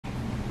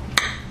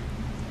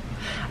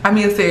I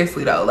mean,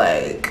 seriously though,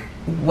 like,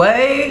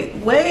 wait.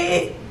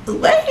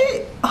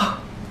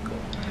 Oh.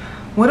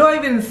 What do I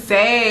even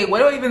say? What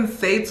do I even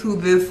say to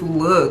this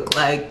look?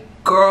 Like,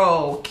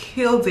 girl,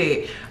 killed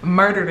it,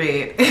 murdered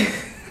it.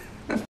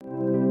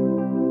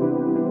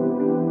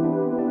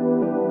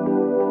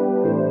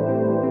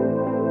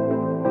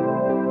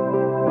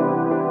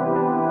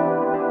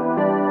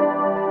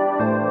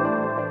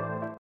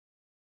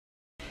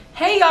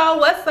 Hey y'all,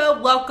 what's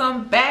up?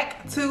 Welcome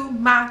back to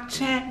my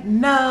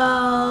channel.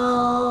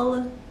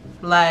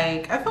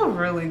 Like, I feel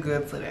really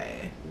good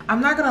today.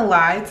 I'm not gonna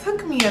lie, it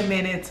took me a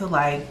minute to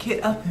like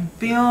get up and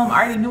film.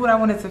 I already knew what I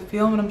wanted to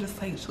film and I'm just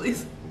like,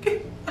 please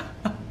get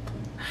up.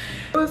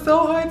 It was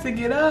so hard to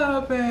get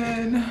up,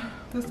 and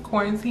this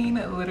quarantine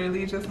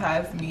literally just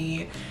has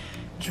me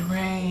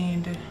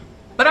drained.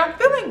 But I'm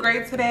feeling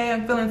great today.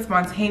 I'm feeling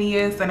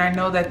spontaneous, and I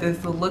know that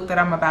this look that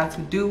I'm about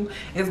to do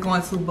is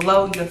going to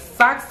blow your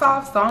socks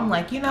off. So I'm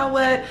like, you know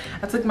what?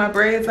 I took my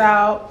braids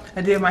out.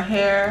 I did my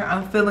hair.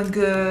 I'm feeling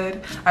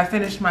good. I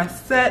finished my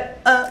set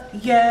up,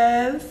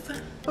 yes.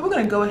 But we're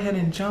gonna go ahead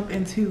and jump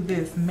into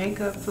this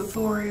makeup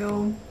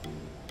tutorial.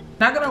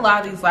 Not gonna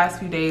lie, these last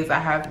few days I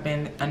have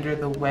been under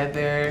the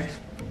weather,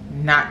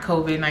 not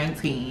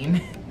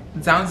COVID-19.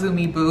 Don't do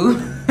me,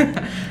 boo.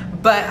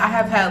 But I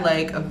have had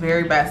like a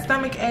very bad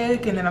stomach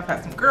ache, and then I've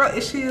had some girl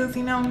issues,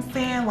 you know what I'm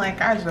saying? Like,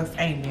 I just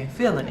ain't been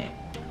feeling it.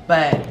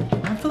 But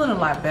I'm feeling a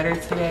lot better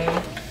today.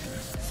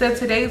 So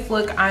today's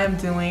look, I am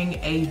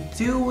doing a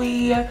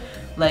dewy,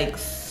 like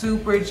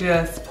super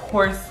just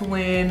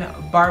porcelain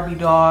Barbie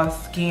doll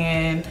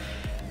skin.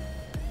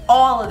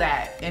 All of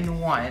that in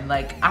one.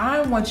 Like,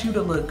 I want you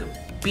to look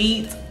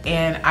beat.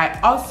 And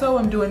I also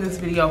am doing this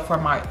video for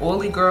my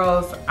oily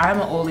girls. I'm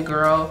an oily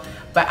girl,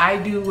 but I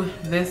do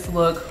this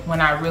look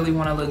when I really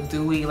want to look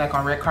dewy, like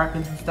on red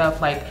carpets and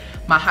stuff, like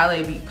my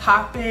highlight be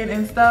popping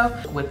and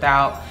stuff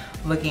without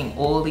looking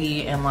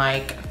oily and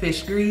like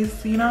fish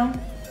grease, you know?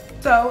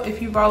 So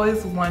if you've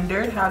always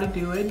wondered how to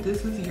do it,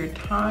 this is your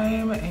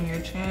time and your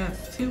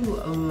chance to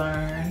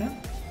learn.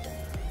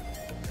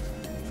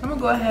 So I'm gonna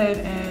go ahead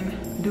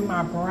and do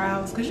my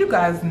brows, because you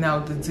guys know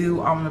the do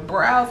on the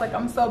brows. Like,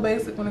 I'm so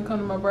basic when it comes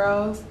to my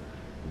brows.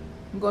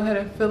 I'm gonna go ahead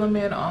and fill them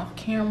in off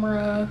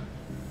camera.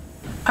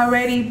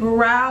 Alrighty,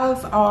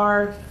 brows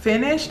are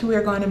finished. We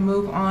are going to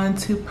move on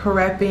to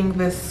prepping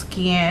the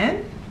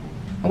skin.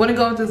 I'm gonna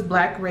go with this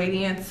Black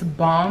Radiance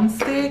Balm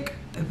Stick.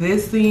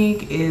 This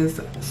thing is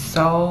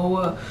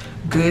so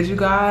good, you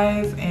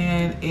guys,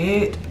 and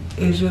it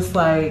is just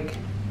like,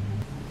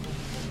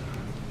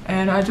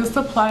 and I just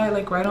apply it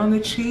like right on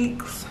the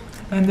cheeks,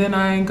 and then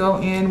I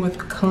go in with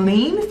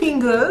clean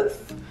fingers,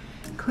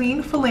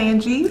 clean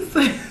phalanges.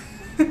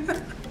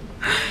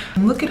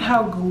 Look at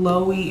how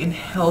glowy and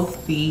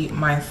healthy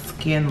my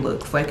skin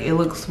looks. Like, it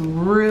looks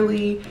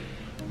really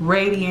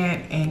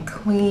radiant and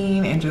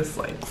clean and just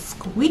like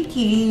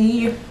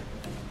squeaky.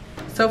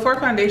 So for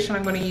foundation,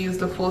 I'm going to use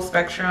the Full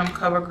Spectrum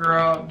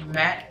CoverGirl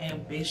Matte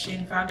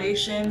Ambition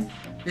Foundation.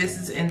 This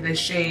is in the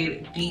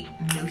shade Deep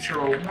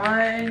Neutral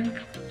 1.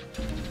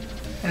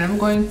 And I'm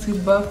going to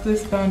buff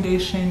this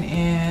foundation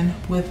in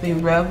with a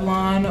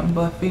Revlon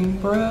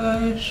buffing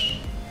brush.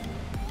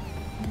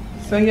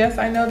 So yes,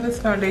 I know this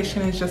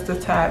foundation is just a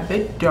tad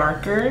bit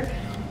darker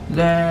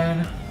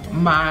than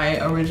my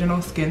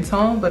original skin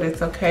tone, but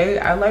it's okay.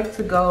 I like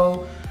to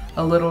go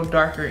a little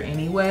darker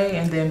anyway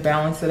and then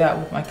balance it out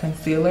with my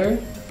concealer.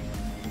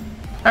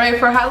 All right,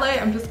 for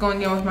highlight, I'm just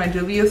going in with my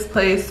Juvia's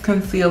Place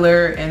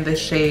concealer in the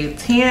shade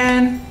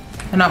 10.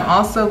 And I'm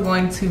also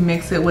going to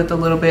mix it with a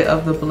little bit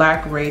of the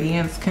Black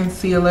Radiance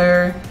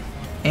concealer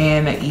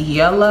in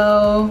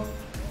yellow.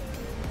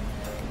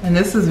 And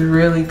this is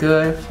really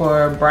good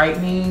for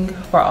brightening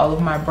for all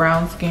of my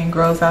brown skin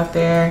girls out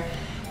there.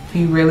 If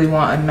you really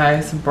want a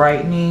nice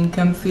brightening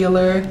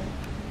concealer,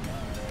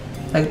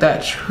 like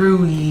that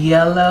true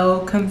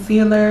yellow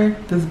concealer,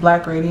 this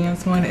Black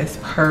Radiance one is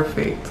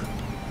perfect.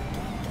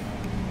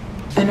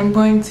 And I'm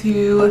going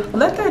to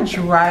let that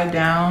dry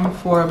down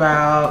for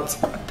about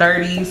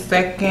 30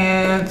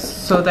 seconds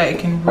so that it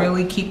can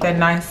really keep that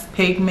nice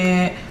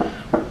pigment.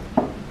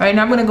 Right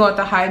now I'm gonna go with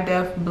the high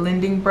def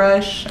blending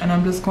brush, and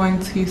I'm just going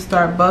to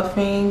start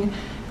buffing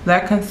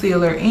that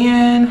concealer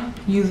in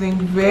using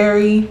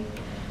very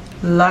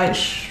light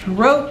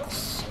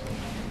strokes.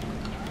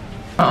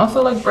 I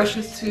also like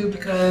brushes too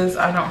because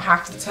I don't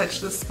have to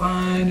touch the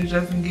sponge. It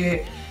doesn't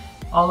get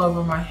all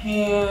over my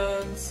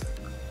hands.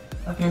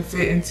 I can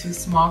fit into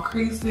small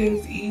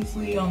creases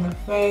easily on the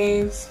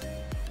face,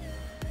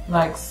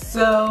 like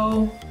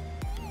so.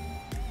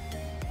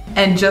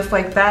 And just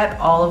like that,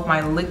 all of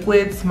my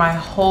liquids, my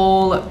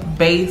whole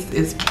base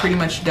is pretty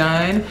much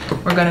done.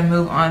 We're gonna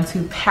move on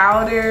to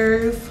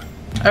powders.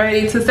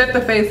 Alrighty, to set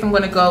the face, I'm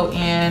gonna go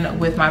in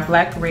with my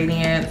Black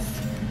Radiance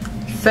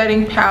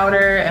setting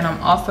powder, and I'm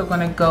also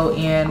gonna go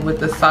in with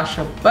the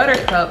Sacha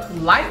Buttercup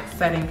light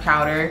setting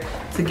powder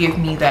to give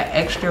me that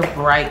extra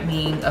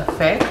brightening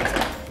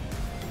effect.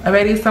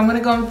 Alrighty, so I'm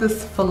gonna go with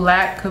this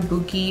flat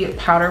kabuki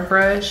powder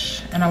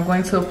brush, and I'm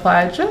going to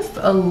apply just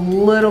a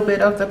little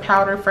bit of the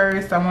powder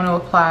first. I want to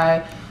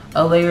apply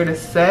a layer to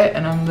set,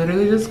 and I'm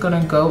literally just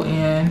gonna go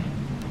in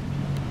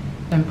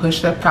and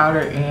push that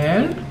powder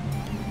in,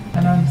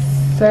 and I'm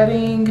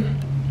setting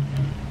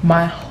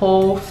my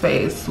whole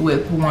face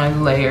with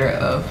one layer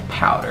of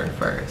powder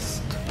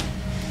first.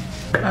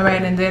 All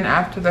right, and then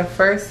after the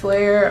first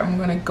layer, I'm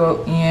gonna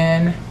go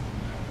in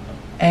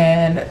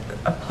and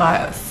apply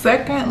a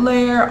second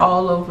layer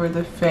all over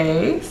the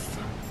face.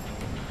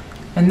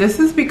 And this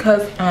is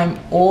because I'm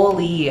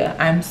oily.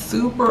 I'm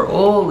super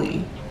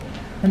oily.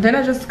 And then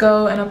I just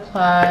go and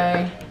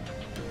apply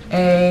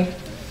a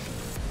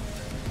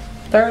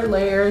third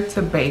layer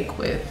to bake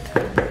with.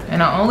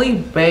 And I only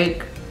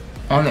bake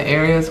on the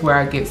areas where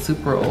I get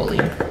super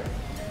oily.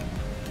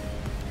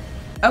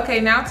 Okay,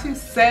 now to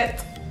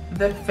set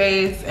the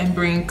face and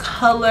bring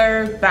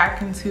color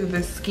back into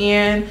the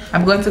skin,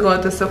 I'm going to go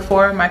with the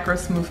Sephora Micro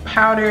Smooth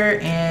Powder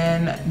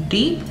in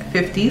Deep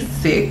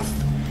 56.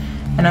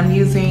 And I'm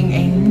using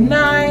a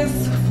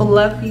nice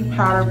fluffy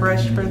powder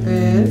brush for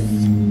this.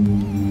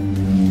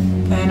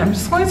 And I'm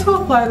just going to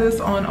apply this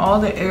on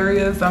all the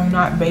areas I'm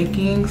not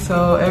baking,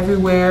 so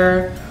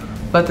everywhere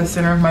but the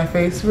center of my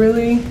face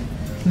really.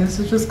 And this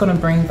is just gonna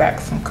bring back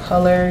some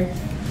color.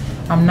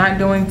 I'm not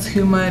doing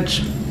too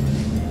much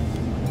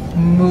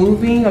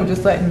moving, I'm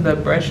just letting the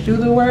brush do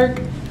the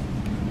work,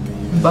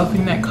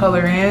 buffing that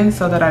color in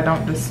so that I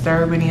don't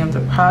disturb any of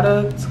the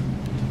product.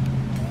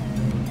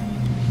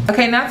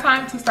 Okay, now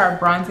time to start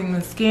bronzing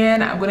the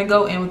skin. I'm gonna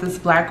go in with this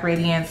Black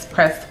Radiance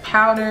pressed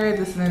powder.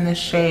 This is in the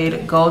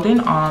shade Golden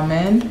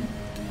Almond.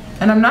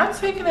 And I'm not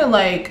taking it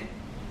like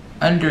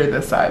under the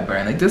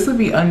sideburn. Like this would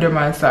be under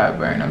my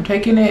sideburn. I'm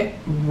taking it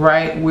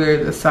right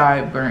where the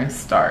sideburn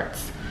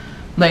starts.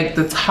 Like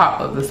the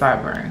top of the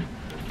sideburn.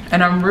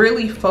 And I'm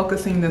really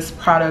focusing this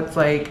product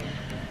like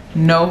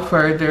no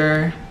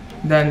further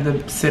than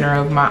the center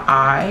of my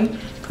eye,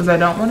 because I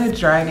don't want to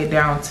drag it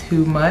down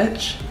too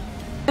much.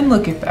 And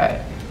look at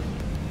that.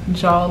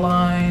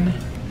 Jawline,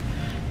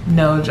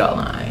 no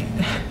jawline.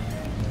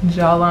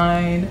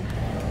 Jawline,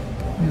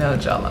 no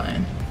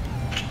jawline.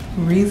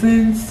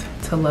 Reasons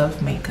to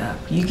love makeup.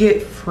 You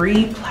get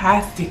free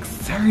plastic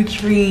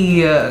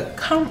surgery.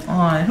 Come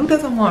on, who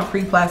doesn't want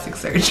free plastic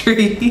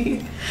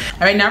surgery?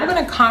 All right, now we're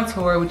gonna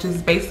contour, which is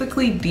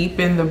basically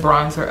deepen the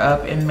bronzer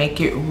up and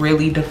make it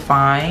really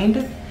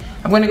defined.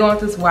 I'm gonna go with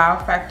this Wow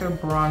Factor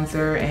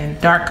bronzer in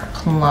Dark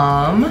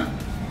Plum.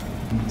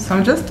 So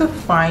I'm just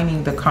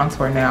defining the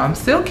contour now. I'm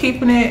still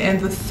keeping it in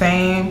the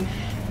same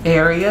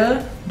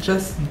area,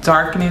 just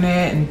darkening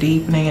it and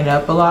deepening it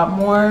up a lot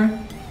more.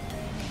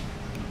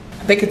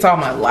 I think it's all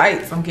my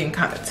lights. I'm getting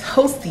kind of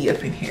toasty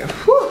up in here.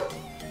 Whew.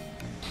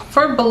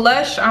 For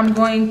blush, I'm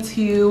going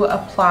to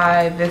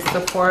apply this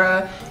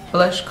Sephora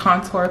Blush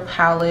Contour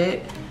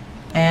Palette.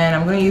 And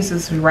I'm gonna use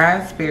this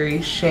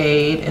raspberry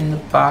shade in the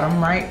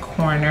bottom right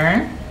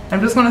corner.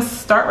 I'm just gonna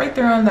start right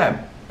there on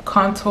that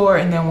contour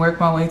and then work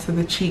my way to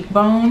the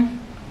cheekbone.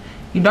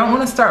 You don't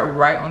want to start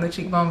right on the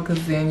cheekbone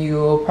because then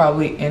you'll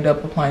probably end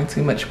up applying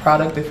too much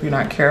product if you're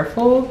not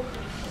careful.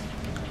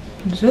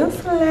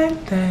 Just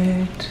like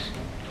that.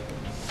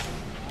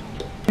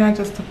 And I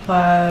just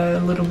apply a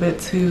little bit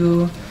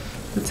to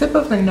the tip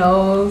of the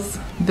nose.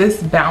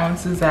 This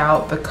balances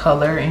out the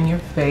color in your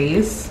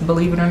face.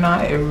 Believe it or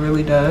not, it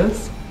really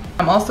does.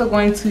 I'm also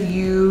going to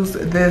use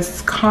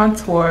this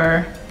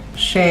contour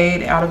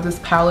shade out of this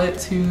palette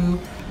to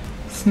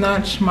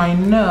snatch my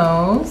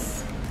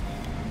nose.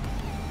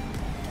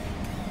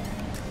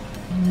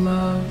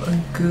 Love a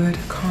good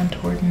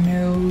contoured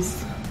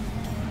nose.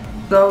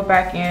 Go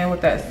back in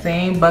with that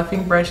same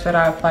buffing brush that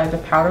I applied the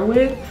powder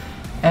with,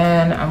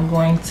 and I'm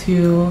going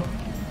to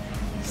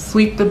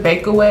sweep the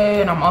bake away,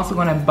 and I'm also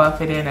going to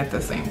buff it in at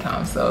the same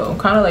time. So I'm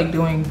kind of like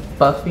doing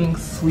buffing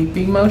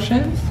sweeping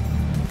motions.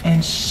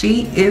 And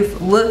she is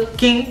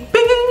looking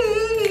big.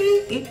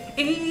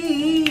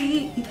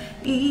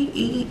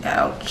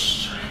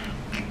 Ouch.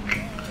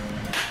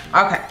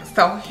 Okay,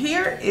 so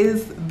here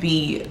is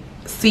the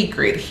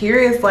secret. Here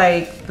is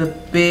like the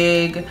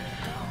big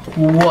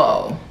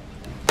whoa.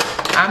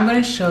 I'm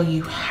gonna show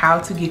you how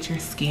to get your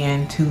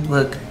skin to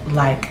look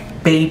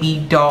like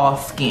baby doll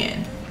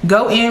skin.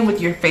 Go in with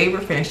your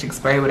favorite finishing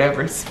spray,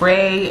 whatever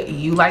spray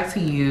you like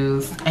to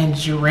use, and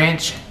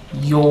drench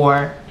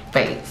your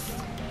face.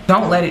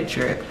 Don't let it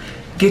drip.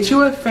 Get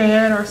you a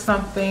fan or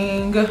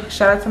something.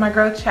 Shout out to my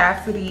girl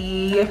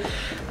Chastity.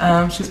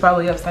 She's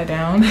probably upside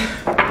down.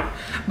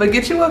 But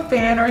get you a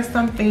fan or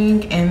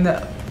something and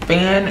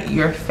fan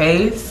your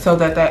face so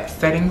that that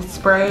setting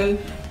spray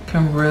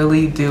can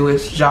really do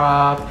its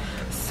job.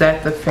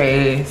 Set the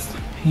face.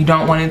 You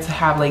don't want it to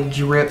have like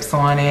drips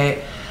on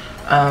it.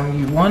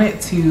 You want it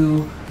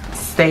to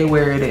stay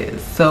where it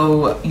is.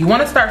 So you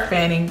want to start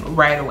fanning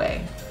right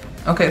away.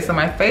 Okay, so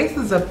my face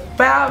is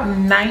about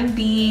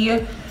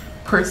 90%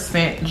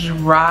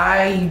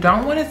 dry. You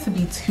don't want it to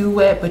be too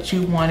wet, but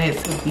you want it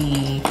to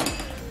be,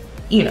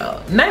 you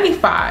know,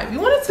 95. You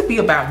want it to be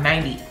about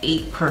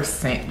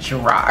 98%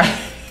 dry.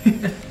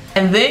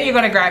 And then you're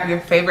gonna grab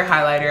your favorite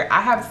highlighter.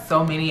 I have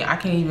so many, I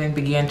can't even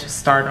begin to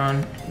start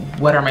on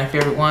what are my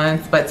favorite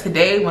ones. But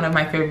today, one of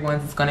my favorite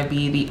ones is gonna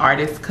be the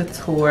Artist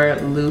Couture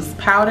Loose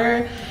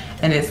Powder.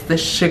 And it's the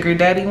Sugar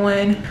Daddy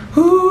one.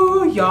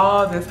 Ooh,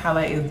 y'all, this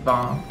highlight is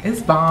bomb.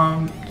 It's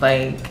bomb,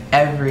 like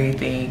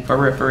everything, for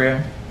real, for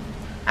real.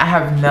 I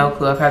have no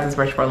clue, I've had this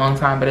brush for a long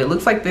time, but it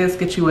looks like this.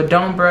 Get you a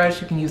dome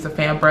brush, you can use a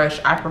fan brush.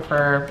 I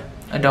prefer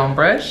a dome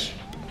brush.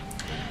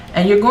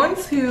 And you're going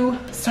to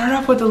start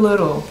off with a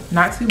little,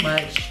 not too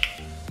much.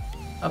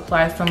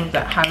 Apply some of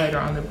that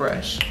highlighter on the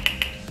brush.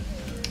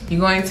 You're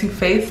going to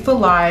face the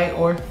light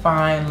or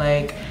find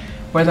like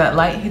where that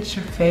light hits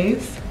your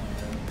face.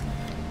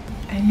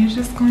 And you're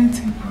just going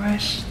to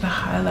brush the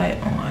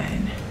highlight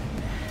on.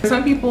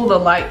 Some people, the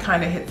light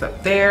kind of hits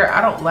up there.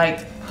 I don't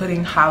like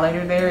putting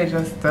highlighter there. It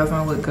just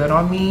doesn't look good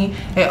on me.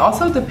 It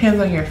also depends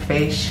on your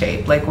face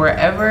shape. Like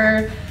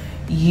wherever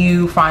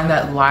you find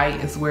that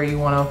light is where you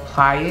want to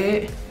apply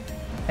it.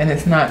 And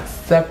it's not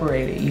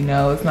separated, you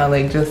know? It's not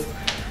like just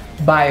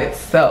by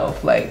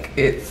itself. Like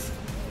it's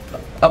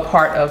a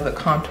part of the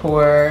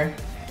contour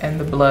and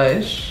the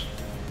blush.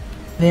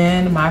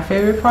 Then my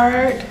favorite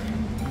part,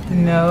 the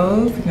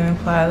nose. You're gonna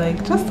apply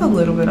like just a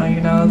little bit on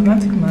your nose,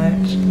 not too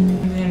much.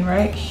 And then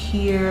right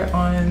here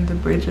on the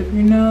bridge of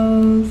your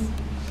nose.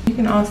 You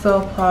can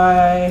also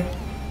apply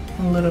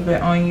a little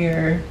bit on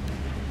your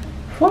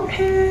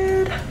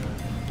forehead.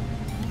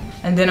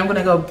 And then I'm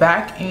gonna go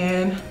back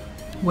in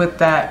with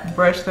that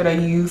brush that I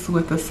used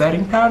with the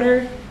setting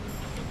powder.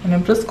 And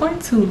I'm just going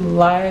to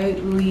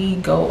lightly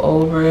go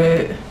over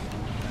it.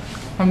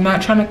 I'm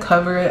not trying to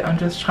cover it, I'm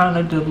just trying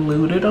to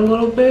dilute it a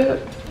little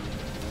bit.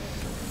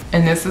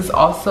 And this is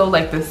also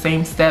like the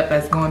same step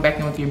as going back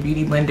in with your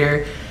beauty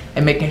blender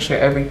and making sure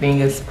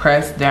everything is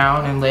pressed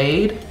down and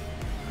laid.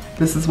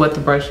 This is what the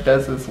brush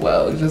does as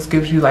well. It just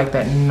gives you like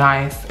that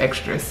nice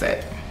extra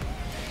set.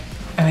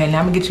 Okay, now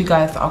I'm gonna get you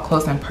guys all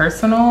close and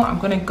personal. I'm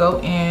gonna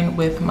go in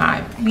with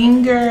my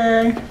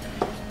finger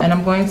and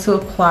I'm going to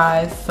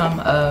apply some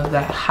of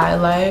that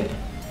highlight.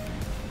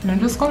 And I'm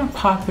just gonna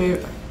pop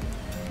it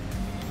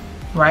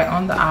right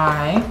on the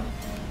eye.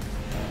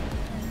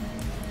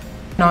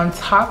 And on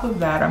top of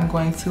that, I'm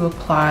going to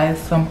apply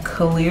some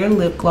clear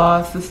lip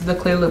gloss. This is the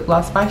Clear Lip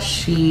Gloss by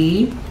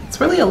She.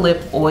 It's really a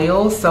lip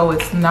oil, so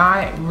it's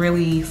not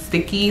really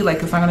sticky.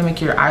 Like it's not gonna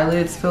make your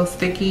eyelids feel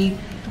sticky.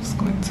 Just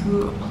going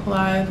to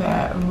apply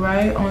that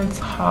right on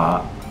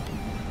top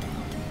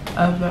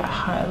of that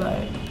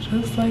highlight,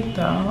 just like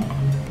that.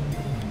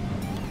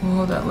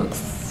 Oh, that looks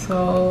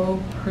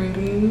so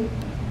pretty.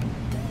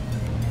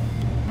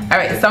 All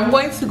right, so I'm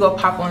going to go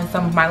pop on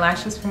some of my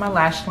lashes from my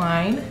lash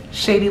line,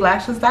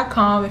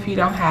 shadylashes.com if you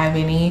don't have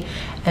any,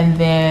 and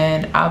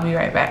then I'll be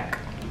right back.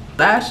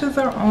 Lashes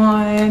are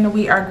on.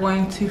 We are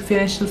going to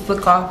finish this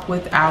look off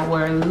with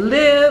our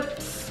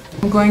lips.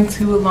 I'm going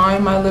to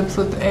align my lips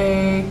with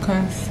a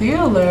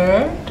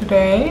concealer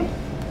today.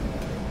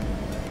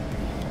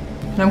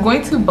 And I'm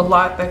going to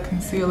blot that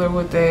concealer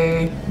with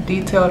a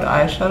detailed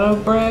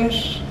eyeshadow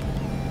brush.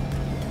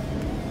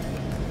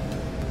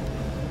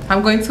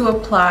 I'm going to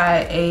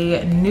apply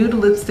a nude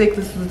lipstick.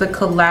 This is the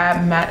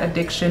Collab Matte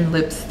Addiction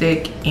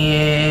lipstick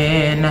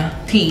in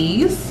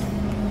Tease.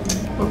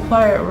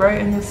 Apply it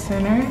right in the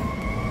center.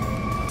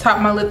 Top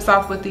my lips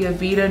off with the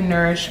Aveda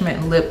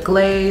Nourishment Lip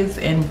Glaze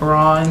in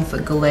Bronze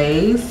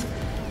Glaze.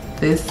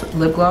 This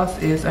lip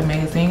gloss is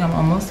amazing. I'm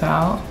almost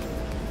out.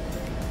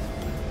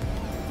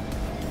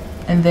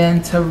 And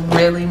then to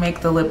really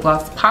make the lip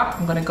gloss pop,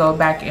 I'm gonna go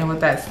back in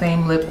with that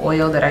same lip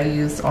oil that I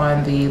used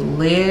on the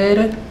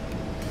lid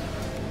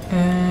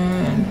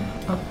and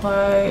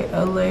apply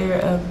a layer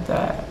of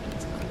that.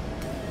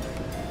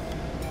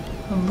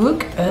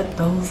 Look at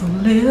those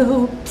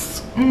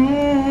lips.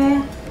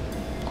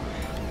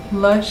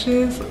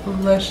 Luscious,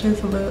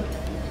 luscious lips.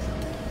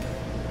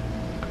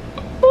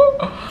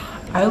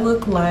 I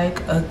look like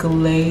a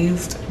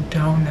glazed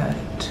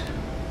donut.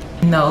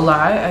 No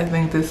lie, I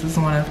think this is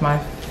one of my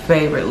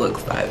favorite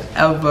looks I've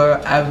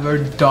ever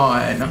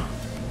done.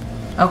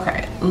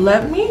 Okay,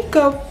 let me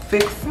go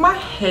fix my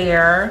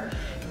hair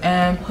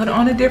and put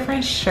on a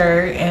different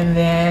shirt, and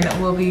then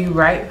we'll be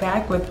right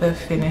back with the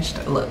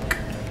finished look.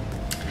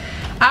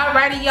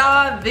 Alrighty,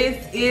 y'all,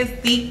 this is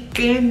the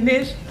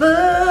finished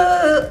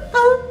look.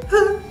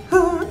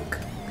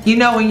 You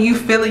know when you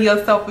feeling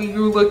yourself and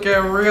you looking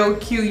real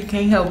cute, you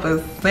can't help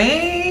but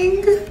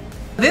sing.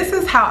 This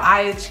is how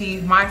I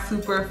achieve my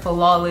super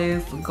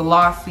flawless,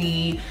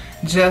 glossy,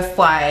 just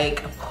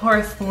like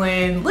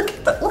porcelain. Look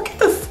at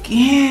the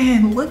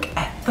skin. Look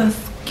at the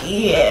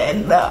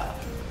skin.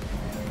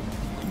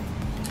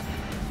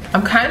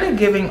 I'm kind of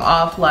giving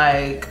off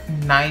like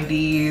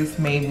 90s,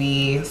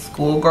 maybe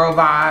schoolgirl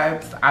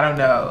vibes. I don't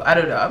know.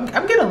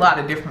 I'm getting a lot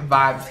of different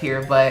vibes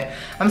here, but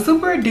I'm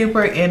super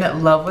duper in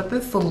love with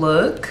this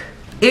look.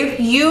 If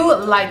you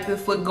like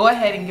this look, go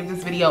ahead and give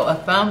this video a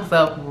thumbs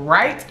up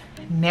right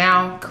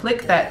now.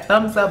 Click that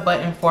thumbs up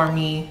button for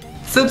me.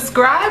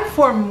 Subscribe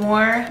for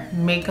more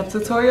makeup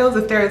tutorials.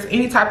 If there is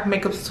any type of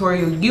makeup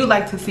tutorial you'd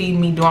like to see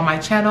me do on my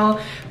channel,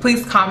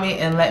 please comment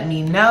and let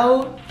me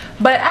know.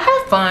 But I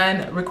had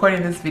fun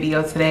recording this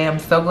video today. I'm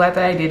so glad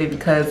that I did it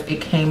because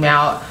it came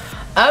out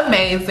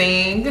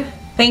amazing.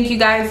 Thank you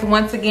guys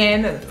once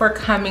again for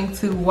coming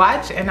to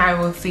watch, and I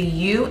will see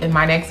you in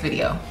my next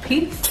video.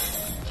 Peace.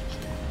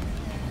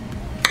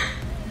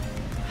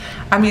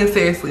 I mean,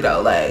 seriously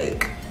though,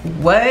 like,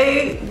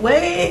 wait.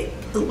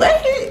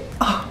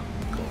 Oh.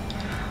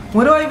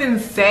 What do I even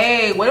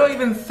say? What do I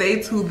even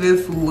say to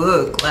this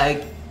look?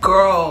 Like,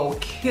 girl,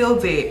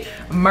 killed it,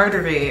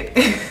 murdered it.